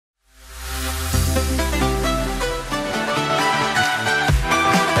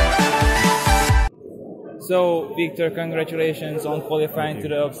So, Victor, congratulations on qualifying to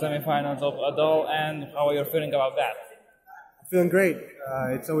the semifinals of A Dal, and how are you feeling about that? Feeling great.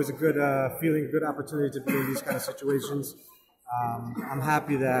 It's always a good feeling, good opportunity to be in these kind of situations. I'm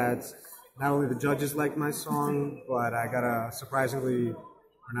happy that not only the judges liked my song, but I got a surprisingly,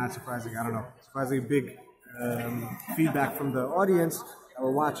 or not surprising, I don't know, surprisingly big feedback from the audience that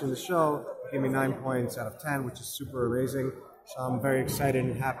were watching the show. They gave me 9 points out of 10, which is super amazing. So I'm very excited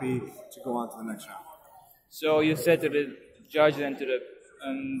and happy to go on to the next round. So you said to the judge and to the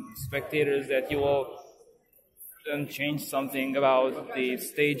spectators that you will change something about the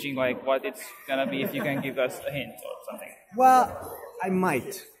staging, like what it's gonna be, if you can give us a hint or something. Well, I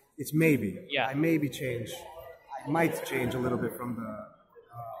might. It's maybe. Yeah. I might change a little bit from the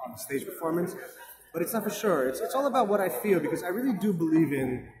on the stage performance, but it's not for sure. It's all about what I feel, because I really do believe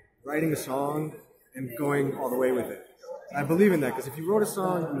in writing a song and going all the way with it. I believe in that, because if you wrote a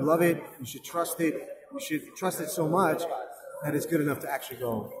song, you love it, you should trust it. You should trust it so much that it's good enough to actually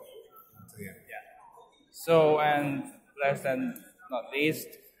go to the end. Yeah. So, and last and not least,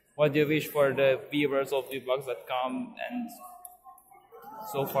 what do you wish for the viewers of wiwibloggs.com and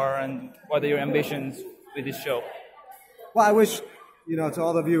so far, and what are your ambitions with this show? Well, I wish, to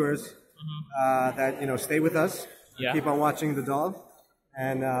all the viewers that, stay with us, keep on watching The Dal,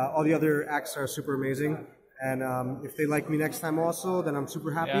 and all the other acts are super amazing. And if they like me next time also, then I'm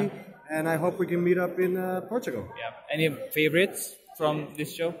super happy. Yeah. And I hope we can meet up in Portugal. Yeah. Any favorites from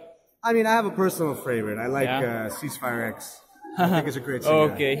this show? I mean, I have a personal favorite. I like Ceasefire X. I think it's a great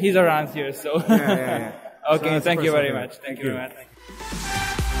singer. Okay, he's around here, so. Yeah. Okay, so thank you very much. Thank you very much.